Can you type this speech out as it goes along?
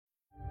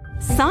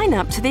Sign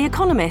up to The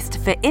Economist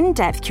for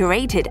in-depth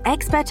curated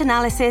expert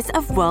analysis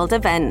of world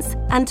events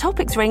and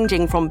topics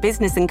ranging from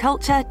business and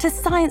culture to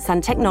science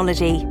and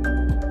technology.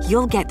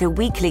 You'll get the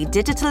weekly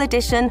digital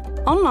edition,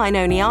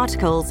 online-only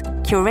articles,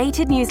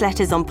 curated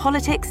newsletters on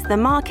politics, the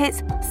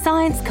markets,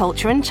 science,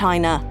 culture and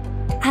China,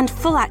 and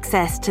full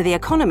access to The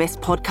Economist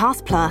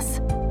Podcast Plus.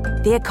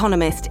 The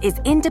Economist is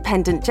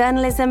independent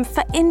journalism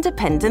for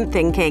independent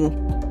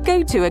thinking.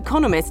 Go to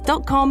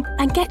economist.com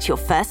and get your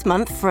first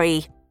month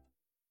free.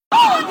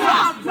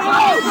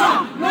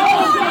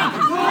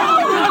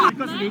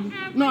 Because they're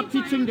not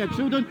teaching their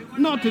children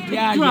not to take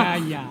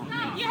drugs.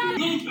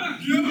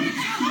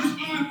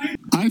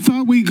 I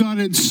thought we got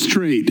it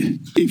straight.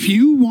 If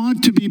you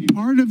want to be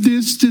part of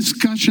this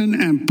discussion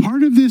and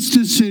part of this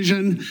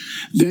decision,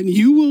 then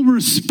you will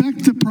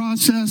respect the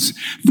process.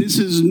 This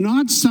is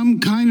not some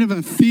kind of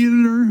a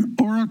theater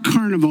or a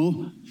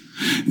carnival.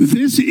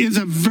 This is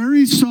a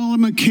very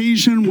solemn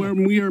occasion where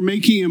we are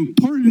making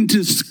important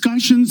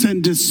discussions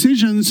and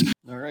decisions.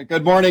 All right,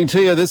 good morning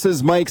to you. This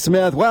is Mike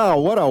Smith. Wow,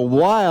 what a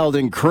wild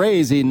and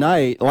crazy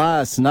night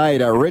last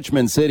night at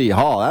Richmond City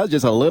Hall. That was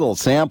just a little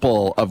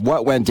sample of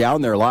what went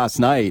down there last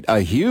night.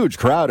 A huge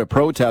crowd of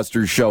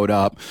protesters showed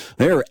up.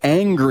 They're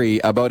angry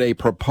about a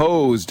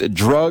proposed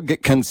drug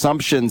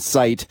consumption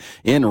site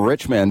in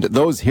Richmond.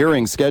 Those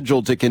hearings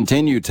scheduled to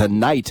continue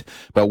tonight,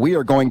 but we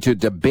are going to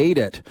debate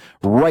it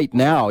right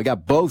now. We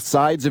got both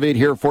sides of it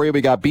here for you. We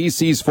got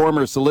BC's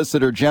former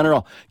Solicitor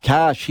General,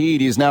 Cash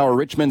Heed. He's now a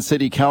Richmond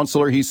City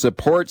Councillor. He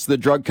supports the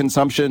drug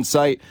consumption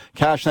site.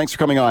 Cash, thanks for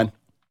coming on.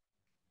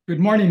 Good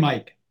morning,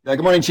 Mike.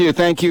 Good morning to you.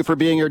 Thank you for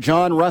being here.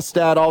 John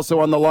Rustad also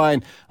on the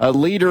line, a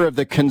leader of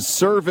the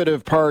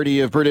Conservative Party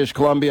of British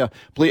Columbia.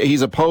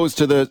 He's opposed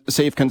to the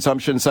safe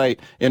consumption site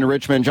in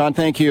Richmond. John,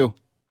 thank you.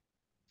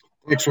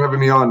 Thanks for having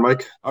me on,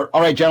 Mike. All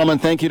right, gentlemen,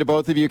 thank you to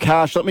both of you.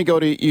 Cash, let me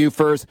go to you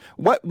first.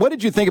 What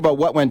did you think about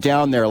what went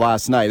down there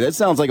last night? That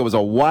sounds like it was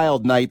a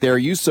wild night there.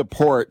 You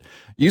support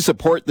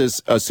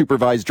this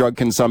supervised drug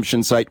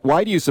consumption site.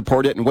 Why do you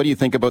support it, and what do you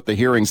think about the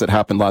hearings that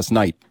happened last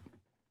night?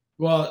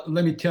 Well,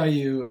 let me tell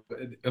you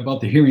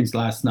about the hearings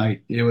last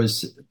night. It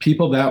was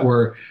people that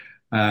were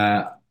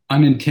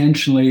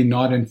unintentionally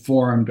not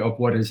informed of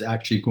what is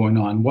actually going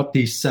on, what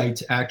these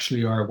sites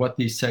actually are, what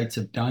these sites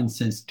have done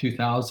since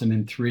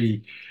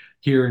 2003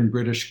 here in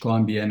British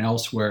Columbia and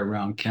elsewhere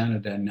around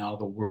Canada and now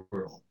the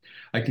world.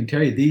 I can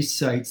tell you these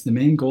sites, the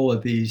main goal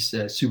of these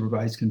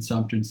supervised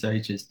consumption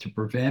sites is to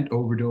prevent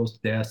overdose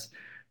deaths,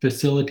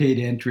 facilitate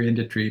entry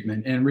into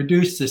treatment, and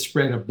reduce the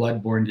spread of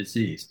bloodborne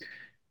disease.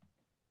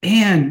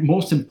 And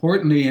most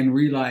importantly, and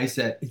realize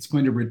that it's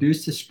going to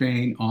reduce the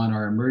strain on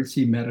our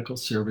emergency medical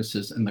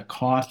services and the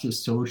costs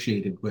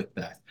associated with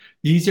that.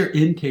 These are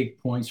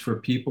intake points for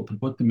people to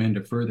put them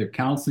into further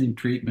counseling,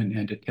 treatment,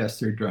 and to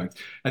test their drugs.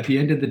 At the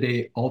end of the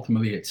day,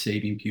 ultimately, it's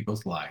saving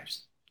people's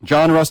lives.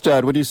 John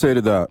Rustad, what do you say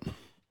to that?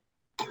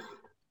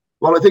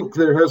 Well, I think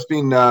there has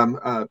been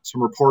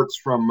some reports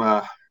from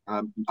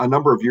a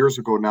number of years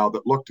ago now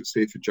that looked at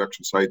safe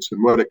injection sites,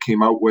 and what it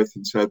came out with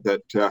and said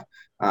that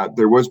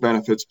there was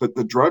benefits, but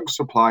the drug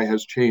supply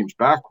has changed.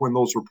 Back when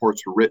those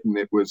reports were written,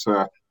 it was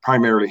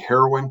primarily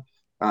heroin.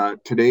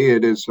 Today,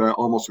 it is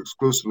almost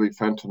exclusively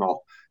fentanyl.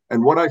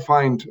 And what I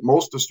find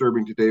most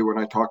disturbing today when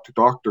I talk to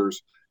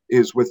doctors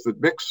is with the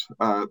mix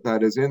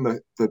that is in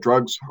the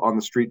drugs on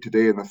the street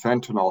today and the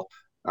fentanyl,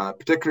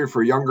 particularly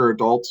for younger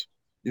adults.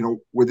 You know,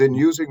 within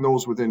using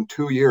those within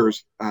 2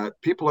 years,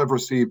 people have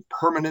received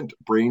permanent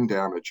brain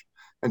damage.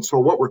 And so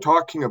what we're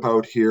talking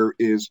about here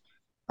is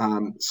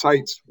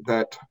sites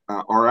that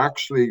are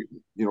actually,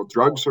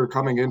 drugs are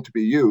coming in to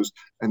be used,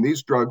 and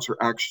these drugs are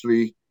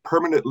actually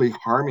permanently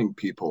harming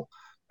people.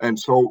 And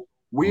so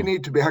we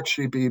need to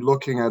actually be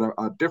looking at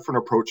a different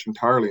approach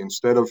entirely.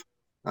 Instead of,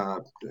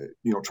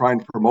 trying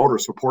to promote or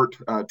support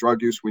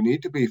drug use, we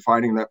need to be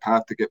finding that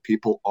path to get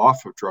people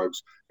off of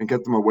drugs and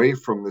get them away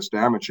from this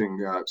damaging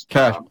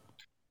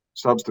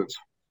substance.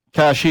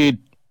 Kashid.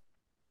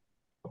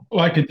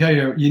 Well, I can tell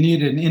you, you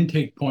need an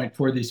intake point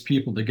for these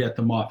people to get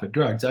them off of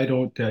drugs. I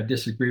don't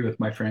disagree with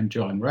my friend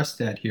John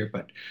Rustad here,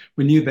 but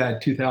when you've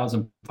had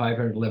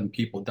 2,511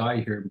 people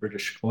die here in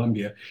British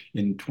Columbia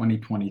in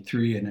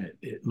 2023, and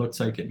it looks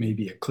like it may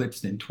be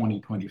eclipsed in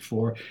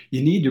 2024,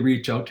 you need to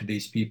reach out to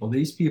these people.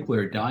 These people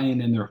are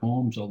dying in their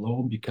homes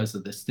alone because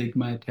of the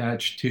stigma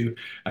attached to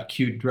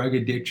acute drug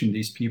addiction.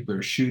 These people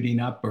are shooting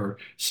up or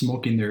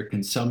smoking their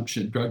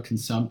drug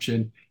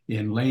consumption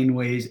in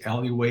laneways,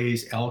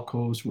 alleyways,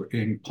 alcoves, we're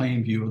in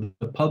plain view of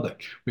the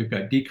public. We've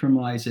got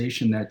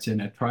decriminalization that's in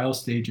a trial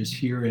stages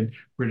here in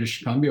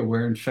British Columbia,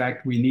 where in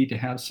fact we need to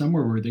have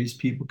somewhere where these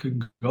people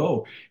can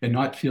go and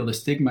not feel the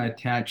stigma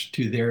attached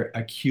to their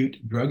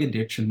acute drug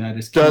addiction that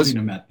is killing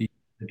them at the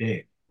end of the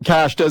day.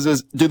 Cash,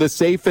 do the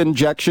safe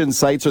injection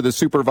sites or the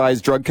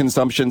supervised drug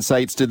consumption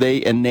sites, do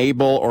they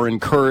enable or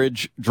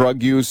encourage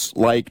drug use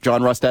like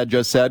John Rustad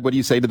just said? What do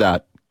you say to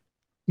that?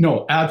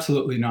 No,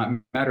 absolutely not.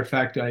 Matter of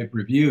fact, I've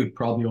reviewed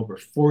probably over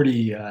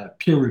 40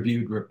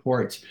 peer-reviewed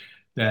reports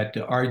that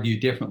argue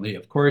differently.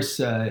 Of course,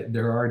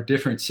 there are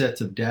different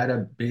sets of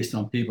data based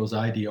on people's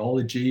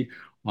ideology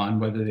on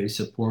whether they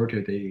support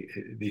or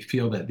they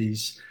feel that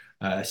these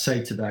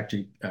sites have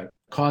actually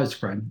caused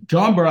crime.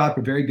 John brought up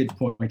a very good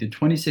point. In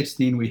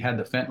 2016, we had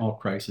the fentanyl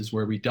crisis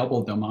where we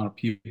doubled the amount of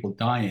people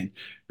dying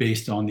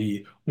based on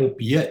the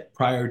opiate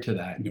prior to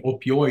that. And the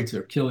opioids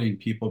are killing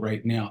people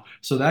right now.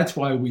 So that's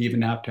why we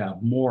even have to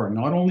have more,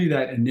 not only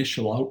that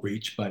initial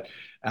outreach, but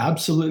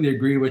absolutely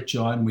agree with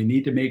John. We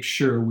need to make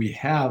sure we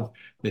have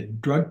the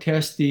drug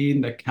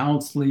testing, the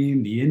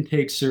counseling, the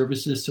intake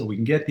services, so we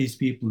can get these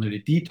people into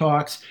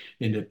detox,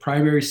 into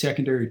primary,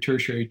 secondary,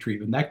 tertiary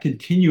treatment. That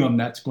continuum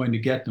that's going to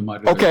get them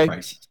out of their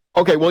crisis.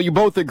 Okay, well, you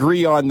both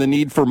agree on the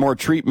need for more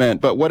treatment,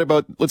 but what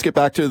about, let's get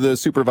back to the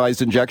supervised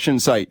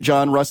injection site.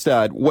 John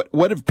Rustad,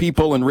 what have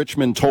people in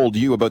Richmond told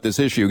you about this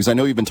issue? Because I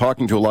know you've been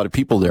talking to a lot of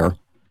people there.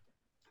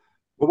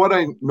 Well, what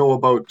I know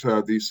about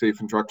these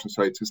safe injection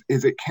sites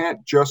is it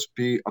can't just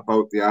be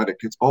about the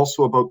addict. It's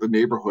also about the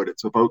neighborhood.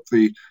 It's about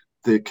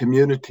the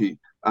community.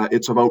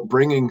 It's about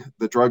bringing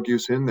the drug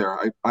use in there.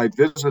 I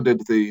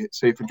visited the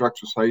safe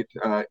injection site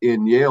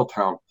in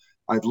Yaletown.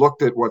 I've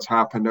looked at what's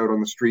happened out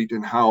on the street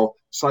and how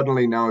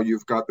suddenly now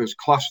you've got this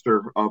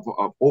cluster of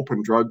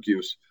open drug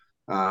use,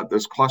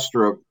 this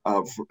cluster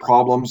of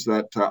problems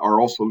that are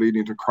also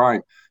leading to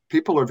crime.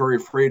 People are very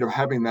afraid of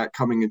having that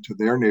coming into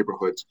their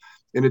neighborhoods.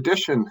 In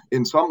addition,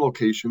 in some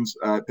locations,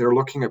 they're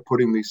looking at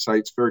putting these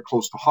sites very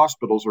close to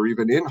hospitals or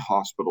even in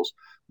hospitals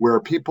where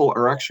people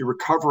are actually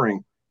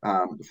recovering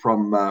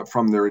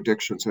from their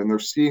addictions, and they're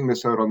seeing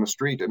this out on the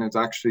street, and it's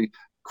actually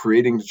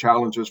creating the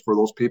challenges for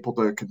those people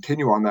to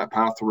continue on that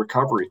path to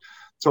recovery.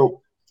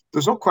 So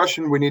there's no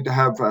question we need to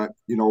have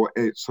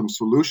some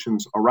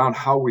solutions around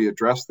how we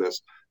address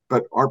this,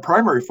 but our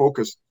primary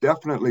focus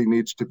definitely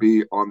needs to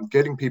be on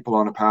getting people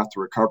on a path to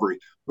recovery.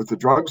 With the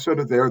drugs that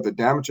are there, the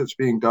damage that's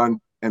being done,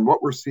 and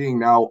what we're seeing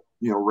now,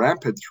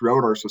 rampant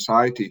throughout our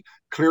society,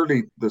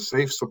 clearly the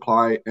safe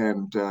supply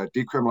and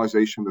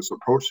decriminalization, this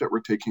approach that we're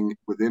taking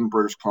within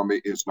British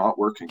Columbia, is not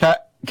working.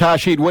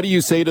 Kashid, what do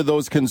you say to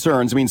those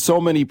concerns? I mean,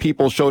 so many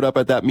people showed up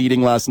at that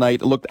meeting last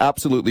night. It looked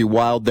absolutely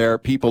wild there.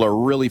 People are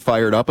really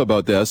fired up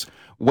about this.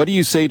 What do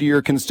you say to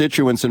your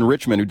constituents in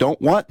Richmond who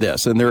don't want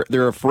this, and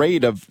they're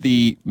afraid of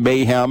the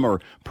mayhem or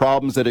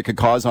problems that it could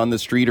cause on the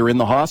street or in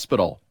the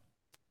hospital?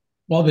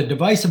 Well, the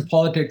divisive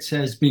politics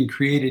has been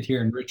created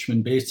here in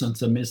Richmond based on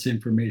some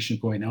misinformation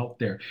going out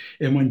there.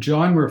 And when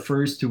John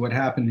refers to what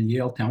happened in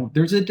Yaletown,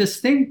 there's a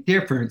distinct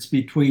difference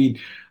between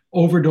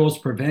overdose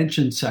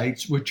prevention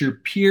sites, which are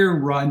peer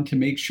run to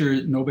make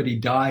sure nobody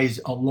dies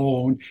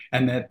alone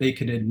and that they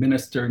can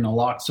administer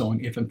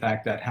naloxone if in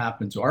fact that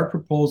happens. So our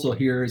proposal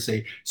here is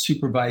a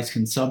supervised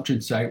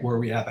consumption site where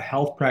we have a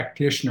health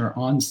practitioner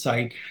on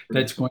site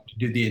that's going to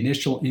do the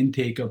initial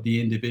intake of the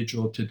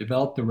individual to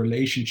develop the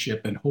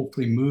relationship and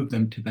hopefully move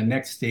them to the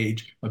next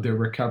stage of their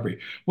recovery.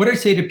 What I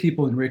say to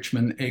people in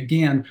Richmond,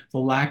 again, the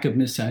lack of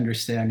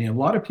misunderstanding. A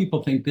lot of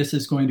people think this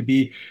is going to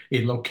be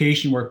a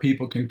location where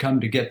people can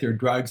come to get their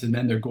drugs and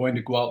then they're going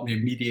to go out in the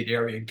immediate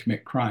area and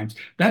commit crimes.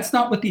 That's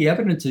not what the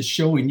evidence is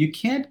showing. You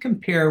can't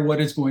compare what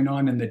is going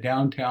on in the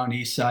downtown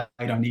east side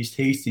on East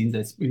Hastings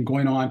that's been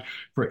going on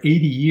for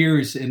 80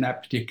 years in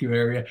that particular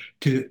area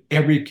to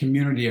every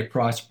community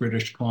across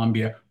British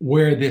Columbia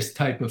where this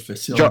type of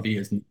facility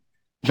is.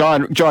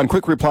 John,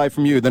 quick reply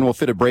from you, then we'll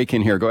fit a break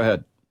in here. Go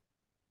ahead.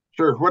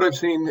 Sure. What I've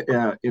seen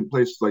in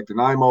places like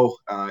Nanaimo,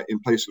 in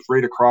places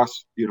right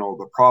across,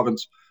 the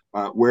province,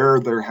 where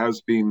there has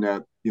been,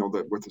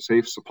 with the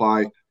safe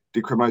supply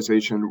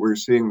decriminalization, we're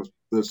seeing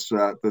this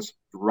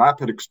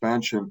rapid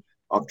expansion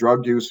of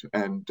drug use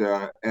and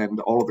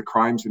all of the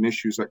crimes and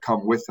issues that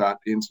come with that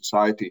in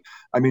society.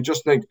 I mean,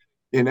 just think,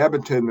 in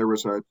Edmonton, there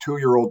was a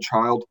 2-year-old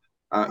child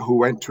who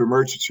went to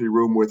emergency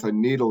room with a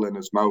needle in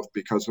his mouth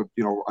because of,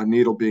 a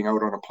needle being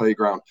out on a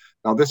playground.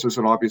 Now, this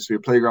isn't obviously a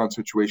playground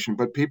situation,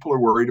 but people are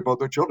worried about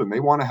their children. They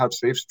want to have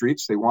safe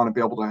streets. They want to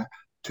be able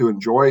to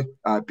enjoy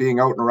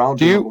being out and around,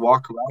 being able to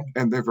walk around,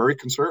 and they're very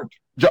concerned.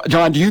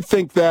 John, do you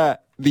think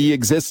that the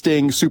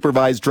existing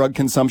supervised drug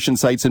consumption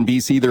sites in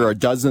BC, there are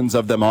dozens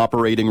of them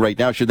operating right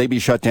now, should they be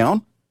shut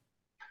down?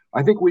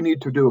 I think we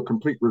need to do a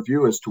complete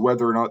review as to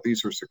whether or not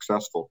these are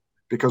successful,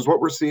 because what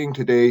we're seeing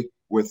today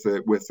with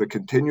the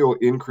continual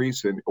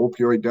increase in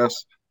opioid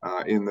deaths,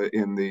 in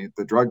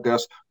the drug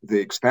deaths, the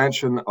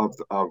expansion of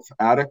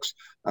addicts.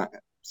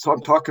 So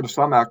I'm talking to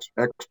some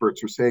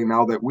experts who are saying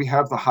now that we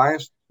have the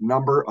highest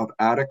number of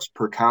addicts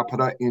per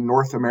capita in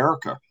North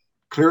America.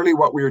 Clearly,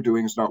 what we are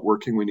doing is not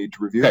working. We need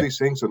to review these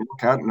things and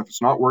look at it. And if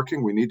it's not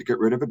working, we need to get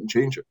rid of it and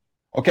change it.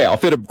 Okay, I'll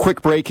fit a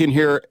quick break in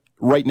here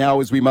right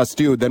now, as we must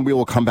do. Then we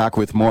will come back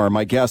with more.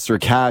 My guests are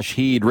Cash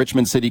Heed,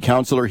 Richmond City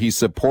Councillor. He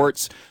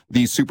supports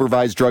the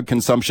supervised drug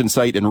consumption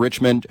site in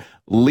Richmond.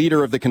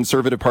 Leader of the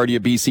Conservative Party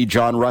of BC,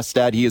 John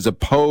Rustad. He is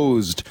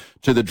opposed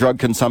to the drug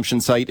consumption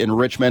site in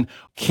Richmond.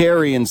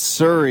 Carrie in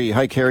Surrey.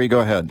 Hi, Carrie.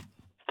 Go ahead.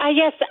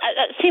 Yes.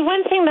 See,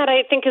 one thing that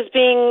I think is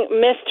being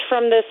missed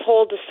from this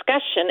whole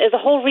discussion is the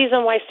whole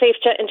reason why safe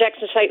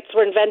injection sites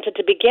were invented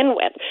to begin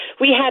with.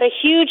 We had a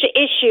huge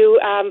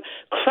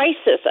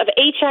crisis of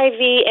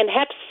HIV and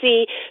Hep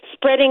C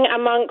spreading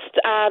amongst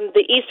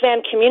the East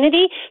Van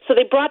community, so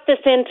they brought this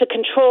in to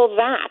control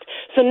that.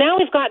 So now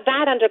we've got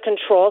that under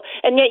control,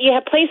 and yet you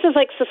have places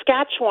like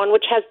Saskatchewan,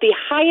 which has the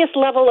highest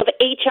level of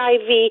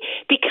HIV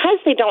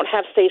because they don't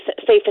have safe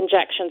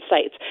injection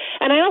sites.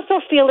 And I also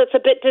feel it's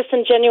a bit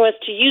disingenuous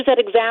to use that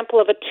example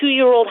of a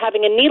 2-year-old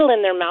having a needle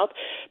in their mouth.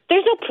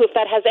 There's no proof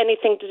that has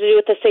anything to do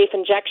with a safe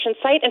injection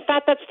site. In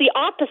fact, that's the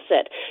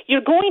opposite.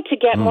 You're going to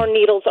get more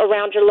needles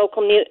around your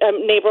local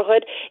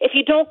neighborhood if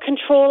you don't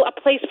control a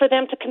place for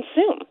them to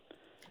consume.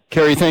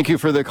 Carrie, thank you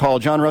for the call.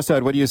 John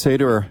Rustad, what do you say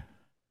to her?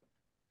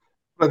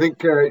 I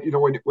think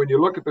when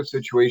you look at the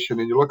situation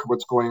and you look at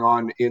what's going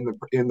on in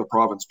the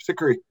province,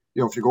 particularly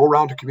if you go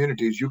around to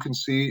communities, you can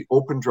see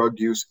open drug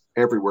use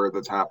everywhere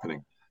that's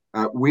happening.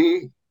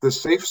 The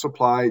safe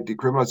supply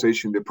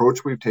decriminalization, the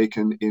approach we've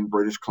taken in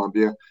British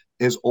Columbia,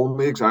 has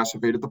only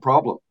exacerbated the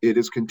problem. It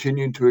is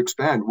continuing to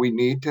expand. We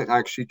need to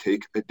actually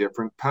take a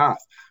different path.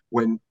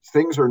 When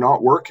things are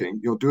not working,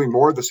 doing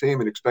more of the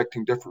same and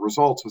expecting different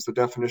results is the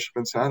definition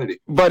of insanity.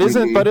 But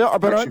aren't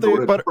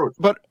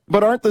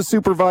the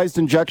supervised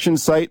injection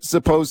sites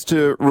supposed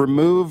to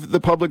remove the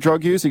public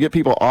drug use and get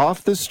people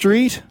off the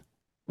street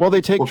while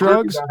they take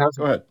drugs?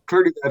 Go ahead.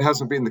 Clearly, that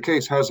hasn't been the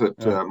case, has it,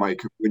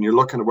 Mike? When you're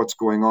looking at what's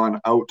going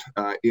on out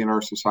in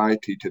our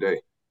society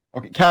today.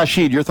 Okay,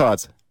 Kashid, your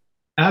thoughts?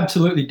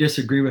 Absolutely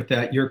disagree with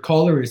that. Your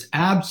caller is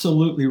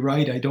absolutely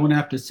right. I don't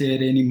have to say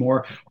it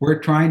anymore. We're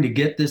trying to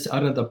get this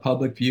out of the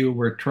public view.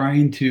 We're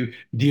trying to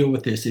deal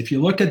with this. If you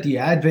look at the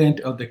advent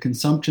of the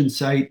consumption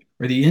site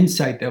or the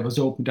Insight that was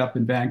opened up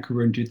in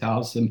Vancouver in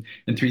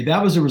 2003,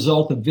 that was a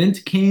result of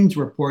Vince Kane's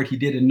report he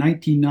did in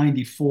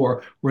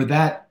 1994, where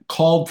that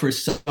called for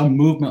some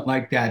movement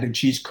like that. And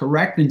she's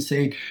correct in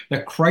saying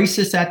the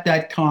crisis at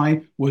that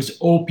time was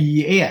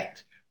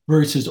opiate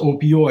versus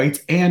opioids,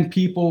 and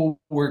people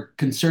were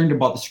concerned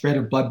about the spread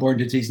of bloodborne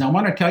disease. Now, I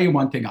want to tell you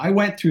one thing. I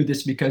went through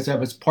this because I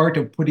was part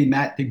of putting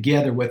that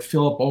together with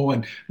Philip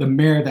Owen, the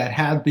mayor that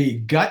had the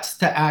guts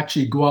to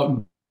actually go out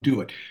and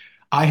do it.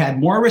 I had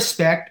more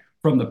respect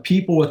from the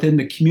people within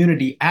the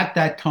community at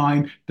that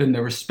time than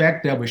the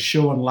respect that was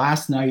shown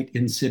last night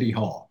in City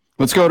Hall.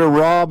 Let's go to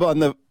Rob on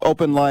the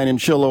open line in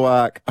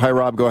Chilliwack. Hi,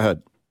 Rob. Go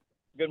ahead.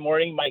 Good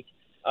morning, Mike.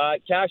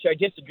 Cash, I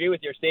disagree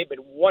with your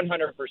statement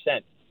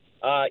 100%.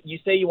 You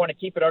say you want to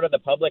keep it out of the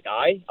public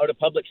eye, out of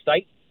public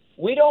sight.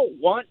 We don't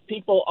want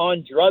people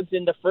on drugs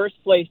in the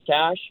first place,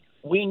 Cash.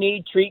 We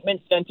need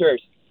treatment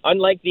centers.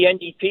 Unlike the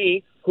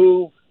NDP,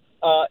 who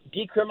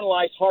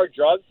decriminalize hard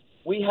drugs,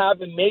 we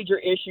have a major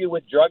issue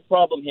with drug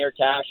problem here,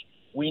 Cash.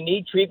 We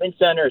need treatment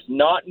centers,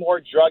 not more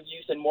drug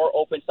use and more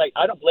open site.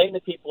 I don't blame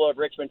the people of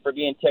Richmond for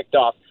being ticked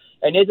off.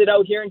 And is it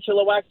out here in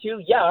Chilliwack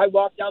too? Yeah, I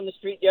walked down the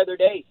street the other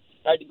day.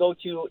 I had to go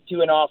to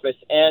an office,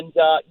 and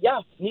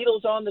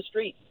needles on the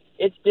street.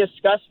 It's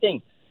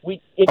disgusting.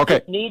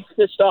 It needs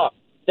to stop.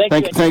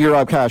 Thank you,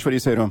 Rob. Cash, what do you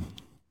say to him?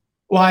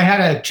 Well, I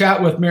had a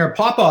chat with Mayor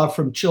Popov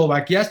from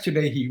Chilliwack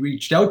yesterday. He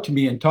reached out to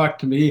me and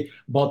talked to me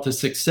about the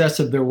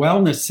success of their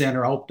wellness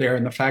center out there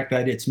and the fact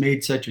that it's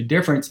made such a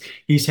difference.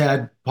 He's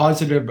had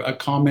positive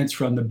comments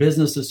from the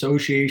business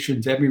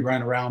associations,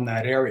 everyone around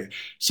that area.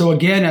 So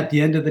again, at the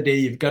end of the day,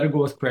 you've got to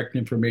go with correct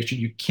information.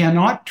 You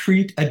cannot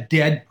treat a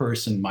dead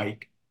person,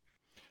 Mike.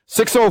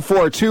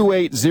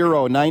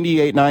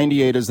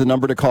 604-280-9898 is the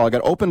number to call. I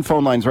got open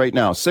phone lines right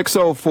now.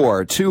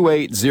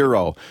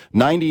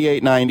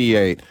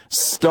 604-280-9898.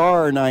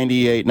 Star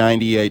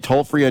 9898.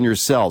 Toll free on your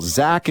cell.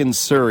 Zach in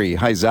Surrey.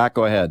 Hi, Zach.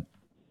 Go ahead.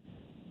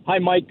 Hi,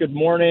 Mike. Good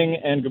morning,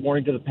 and good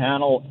morning to the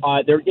panel.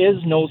 There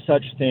is no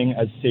such thing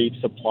as safe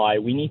supply.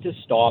 We need to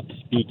stop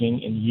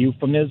speaking in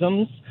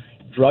euphemisms.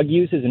 Drug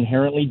use is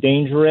inherently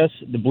dangerous.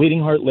 The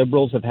Bleeding Heart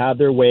Liberals have had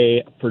their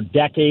way for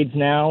decades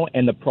now,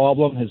 and the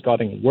problem has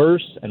gotten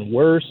worse and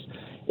worse.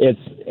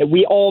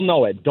 We all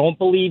know it. Don't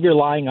believe your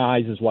lying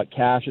eyes is what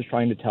Cash is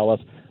trying to tell us.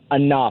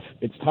 Enough.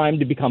 It's time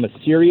to become a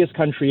serious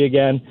country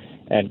again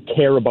and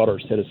care about our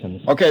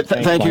citizens. Okay,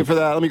 thank you for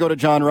that. Let me go to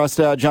John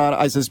Rustad. John,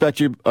 I suspect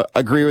you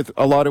agree with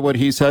a lot of what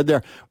he said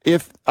there.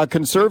 If a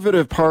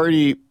Conservative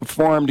Party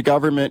formed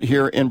government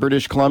here in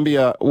British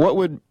Columbia, what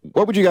would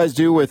you guys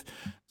do with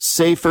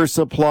safer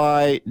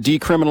supply,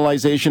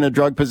 decriminalization of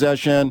drug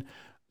possession,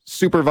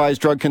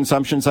 supervised drug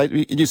consumption sites?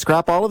 Did you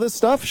scrap all of this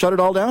stuff? Shut it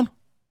all down?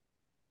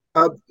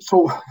 We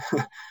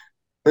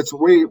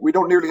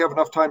don't nearly have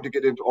enough time to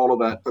get into all of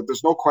that, but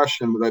there's no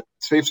question that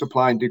safe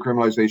supply and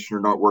decriminalization are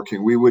not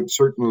working. We would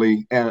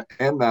certainly end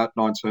that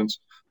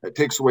nonsense. It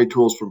takes away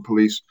tools from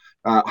police.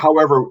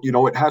 However,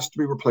 it has to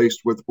be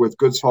replaced with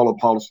good, solid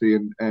policy,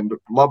 and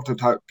love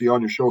to be on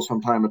your show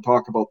sometime and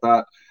talk about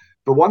that.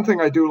 The one thing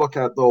I do look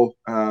at, though,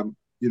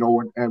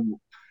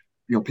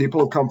 people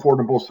have come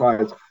forward on both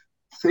sides.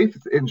 Safe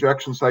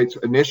injection sites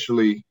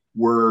initially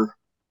were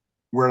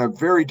in a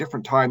very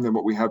different time than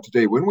what we have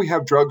today. When we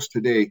have drugs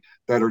today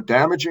that are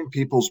damaging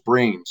people's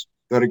brains,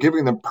 that are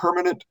giving them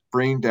permanent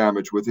brain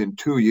damage within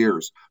 2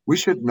 years. We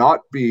should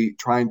not be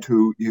trying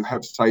to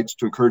have sites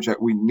to encourage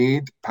that. We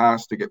need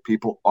paths to get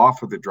people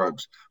off of the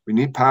drugs. We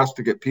need paths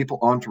to get people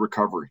onto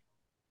recovery.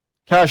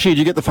 Kashi,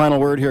 you get the final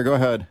word here. Go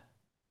ahead.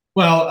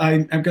 Well,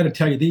 I've got to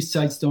tell you, these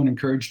sites don't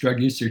encourage drug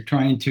use. They're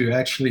trying to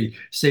actually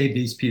save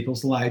these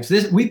people's lives.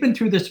 We've been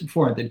through this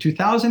before. The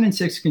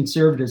 2006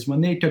 Conservatives,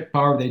 when they took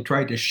power, they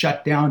tried to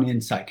shut down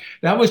Insight.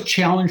 That was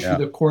challenged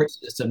through the court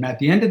system. At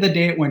the end of the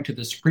day, it went to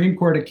the Supreme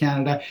Court of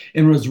Canada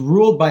and was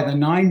ruled by the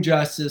 9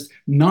 justices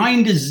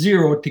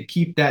 9-0 to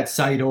keep that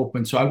site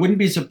open. So I wouldn't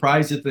be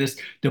surprised if this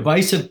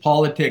divisive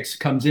politics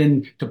comes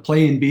in to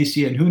play in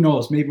BC, and who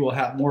knows, maybe we'll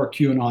have more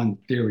QAnon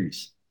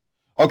theories.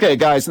 Okay,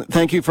 guys,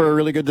 thank you for a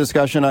really good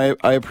discussion. I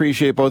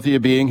appreciate both of you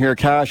being here.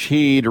 Cash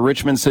Heed,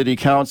 Richmond City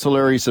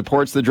Councillor. He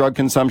supports the drug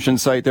consumption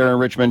site there in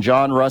Richmond.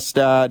 John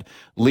Rustad,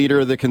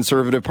 leader of the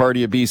Conservative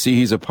Party of BC.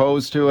 He's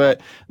opposed to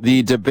it.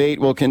 The debate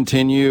will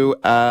continue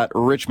at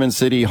Richmond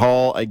City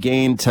Hall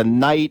again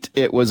tonight.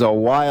 It was a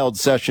wild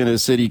session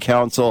of City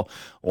Council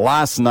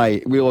last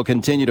night. We will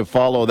continue to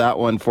follow that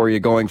one for you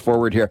going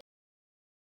forward here.